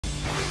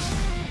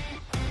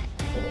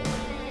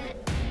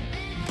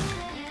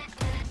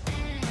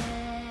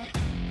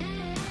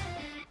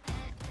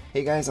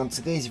Hey guys, on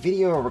today's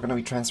video we're going to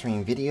be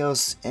transferring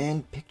videos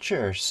and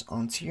pictures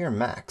onto your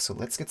Mac. So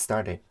let's get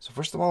started. So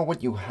first of all,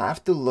 what you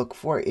have to look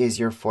for is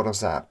your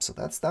Photos app. So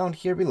that's down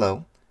here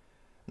below.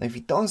 Now if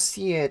you don't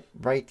see it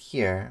right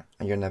here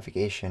on your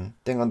navigation,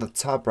 then on the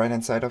top right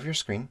hand side of your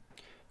screen,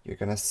 you're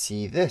going to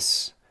see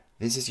this.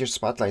 This is your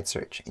Spotlight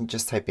search, and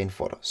just type in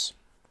Photos.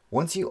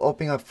 Once you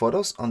open up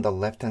Photos, on the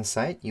left hand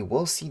side you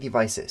will see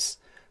devices.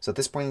 So at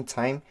this point in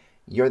time,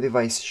 your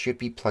device should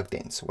be plugged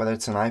in. So whether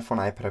it's an iPhone,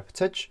 iPad, or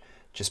Touch,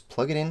 just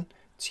plug it in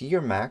to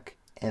your Mac,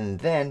 and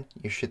then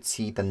you should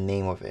see the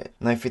name of it.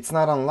 Now if it's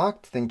not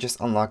unlocked, then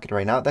just unlock it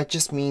right now. That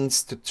just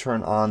means to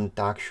turn on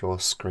the actual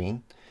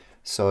screen.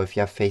 So if you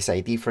have Face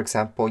ID, for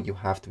example, you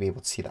have to be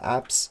able to see the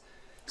apps.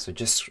 So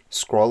just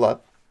scroll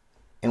up,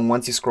 and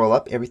once you scroll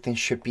up, everything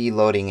should be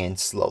loading in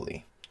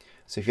slowly.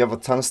 So if you have a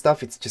ton of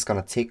stuff, it's just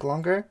gonna take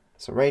longer.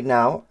 So right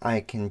now I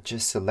can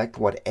just select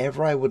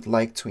whatever I would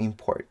like to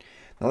import.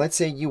 Now let's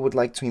say you would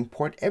like to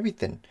import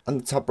everything. On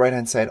the top right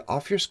hand side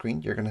of your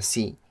screen, you're gonna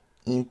see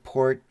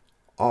import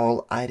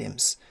all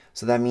items.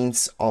 So that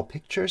means all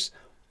pictures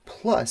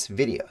plus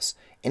videos.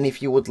 And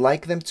if you would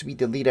like them to be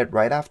deleted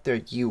right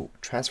after you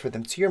transfer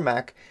them to your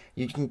Mac,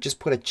 you can just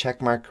put a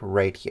check mark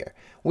right here,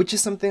 which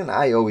is something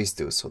I always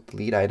do. So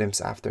delete items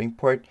after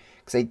import,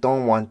 because I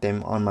don't want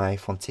them on my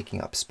iPhone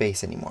taking up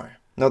space anymore.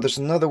 Now there's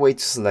another way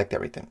to select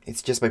everything.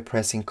 It's just by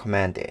pressing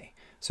Command A.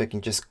 So I can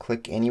just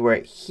click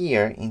anywhere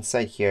here,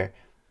 inside here,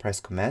 press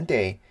Command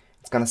A,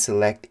 it's gonna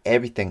select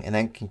everything, and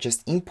then I can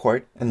just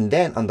import, and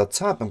then on the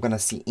top I'm gonna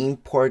see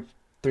import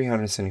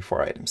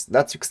 374 items.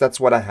 That's because that's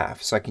what I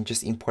have, so I can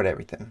just import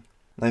everything.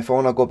 Now if I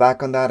want to go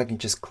back on that, I can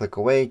just click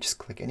away, just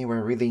click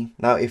anywhere really.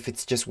 Now if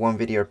it's just one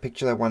video or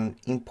picture that I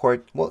want to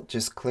import, well,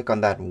 just click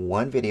on that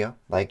one video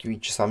like you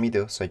just saw me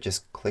do. So I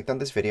just clicked on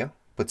this video,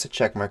 puts a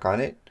check mark on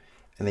it,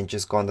 and then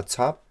just go on the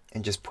top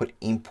and just put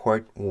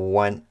import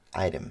one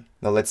item.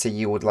 Now let's say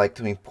you would like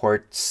to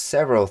import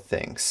several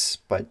things,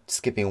 but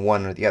skipping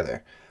one or the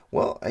other.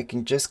 Well, I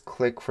can just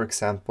click, for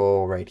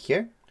example, right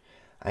here.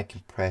 I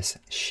can press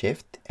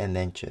Shift and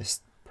then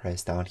just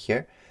press down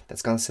here.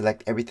 That's gonna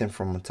select everything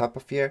from on top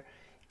of here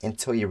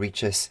until it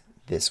reaches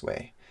this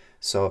way.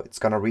 So it's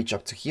gonna reach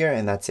up to here,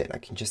 and that's it. I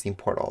can just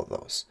import all of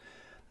those.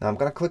 Now I'm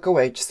gonna click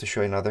away just to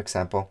show you another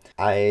example.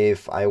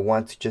 If I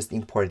want to just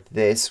import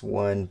this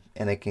one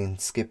and I can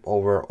skip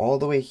over all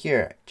the way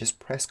here, just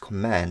press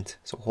Command.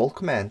 So hold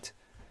Command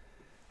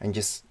and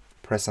just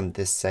press on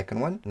this second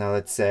one. Now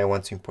let's say I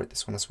want to import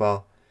this one as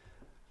well.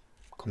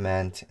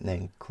 Command and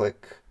then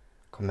click,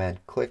 Command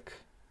click,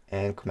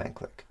 and Command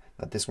click.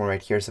 Now this one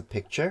right here is a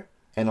picture,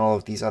 and all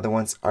of these other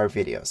ones are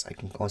videos. I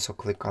can also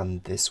click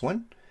on this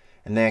one,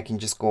 and then I can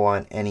just go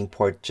on and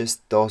import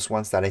just those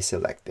ones that I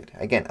selected.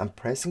 Again, I'm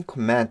pressing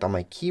Command on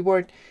my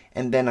keyboard,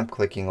 and then I'm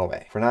clicking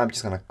away. For now, I'm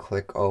just gonna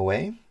click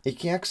away. You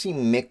can actually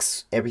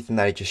mix everything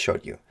that I just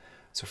showed you.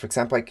 So for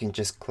example, I can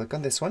just click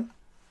on this one,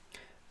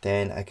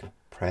 then I can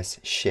press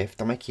Shift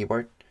on my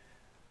keyboard,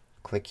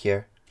 click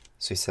here,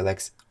 so it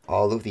selects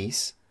all of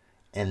these.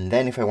 And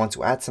then if I want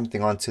to add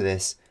something onto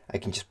this, I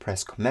can just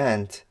press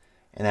Command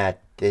and add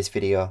this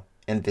video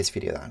and this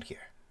video down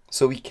here.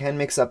 So we can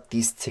mix up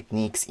these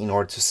techniques in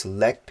order to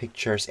select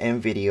pictures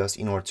and videos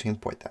in order to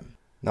import them.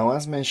 Now,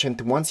 as mentioned,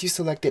 once you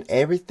selected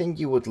everything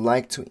you would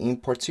like to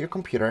import to your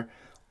computer,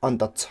 on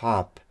the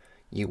top,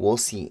 you will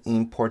see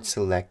import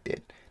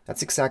selected.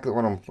 That's exactly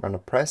what I'm gonna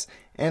press,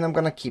 and I'm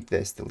gonna keep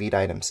this, delete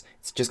items.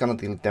 It's just gonna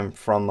delete them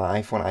from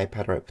my iPhone,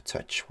 iPad, or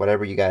Touch,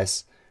 whatever you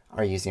guys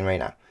are using right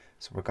now.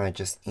 So we're gonna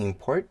just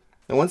import.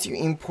 And once you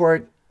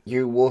import,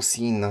 you will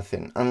see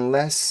nothing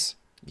unless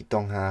you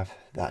don't have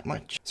that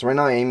much. So right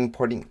now I'm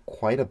importing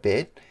quite a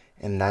bit,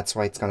 and that's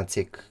why it's gonna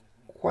take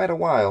quite a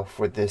while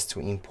for this to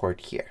import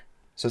here.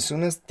 So as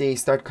soon as they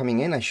start coming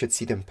in, I should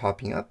see them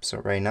popping up. So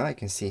right now I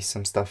can see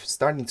some stuff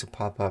starting to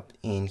pop up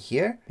in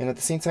here. And at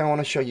the same time, I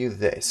wanna show you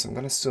this. I'm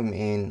gonna zoom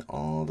in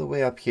all the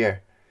way up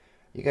here.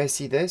 You guys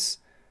see this?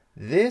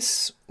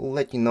 This will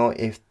let you know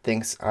if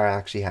things are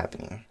actually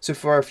happening. So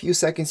for a few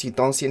seconds you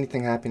don't see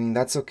anything happening,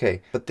 that's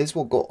okay. But this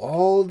will go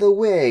all the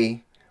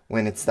way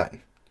when it's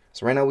done.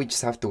 So right now we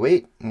just have to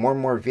wait. More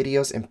and more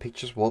videos and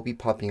pictures will be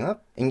popping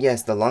up. And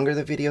yes, the longer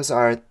the videos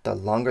are, the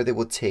longer they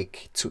will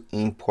take to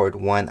import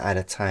one at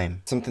a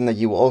time. Something that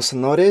you will also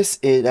notice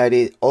is that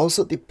it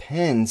also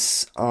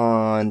depends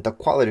on the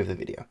quality of the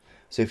video.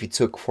 So if you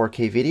took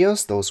 4K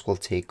videos, those will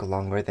take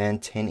longer than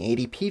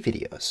 1080p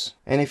videos.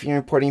 And if you're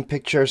importing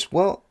pictures,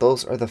 well,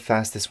 those are the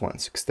fastest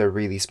ones because they're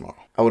really small.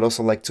 I would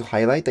also like to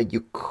highlight that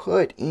you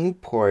could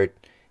import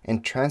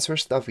and transfer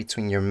stuff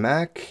between your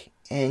Mac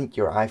and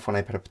your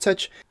iPhone, iPad, or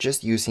Touch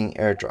just using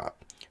AirDrop.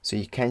 So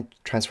you can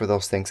transfer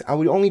those things. I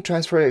would only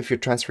transfer it if you're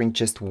transferring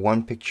just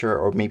one picture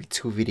or maybe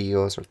 2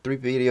 videos or 3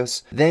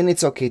 videos. Then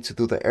it's okay to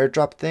do the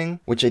AirDrop thing,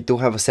 which I do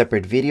have a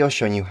separate video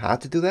showing you how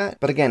to do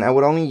that. But again, I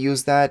would only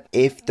use that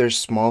if there's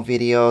small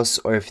videos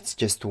or if it's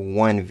just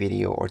one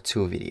video or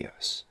 2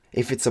 videos.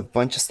 If it's a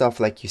bunch of stuff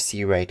like you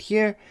see right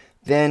here,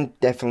 then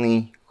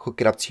definitely hook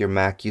it up to your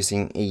Mac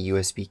using a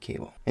USB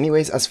cable.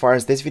 Anyways, as far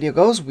as this video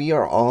goes, we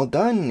are all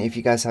done. If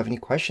you guys have any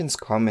questions,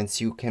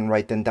 comments, you can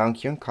write them down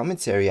here in the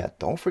comments area.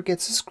 Don't forget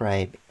to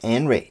subscribe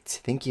and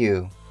rate. Thank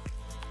you.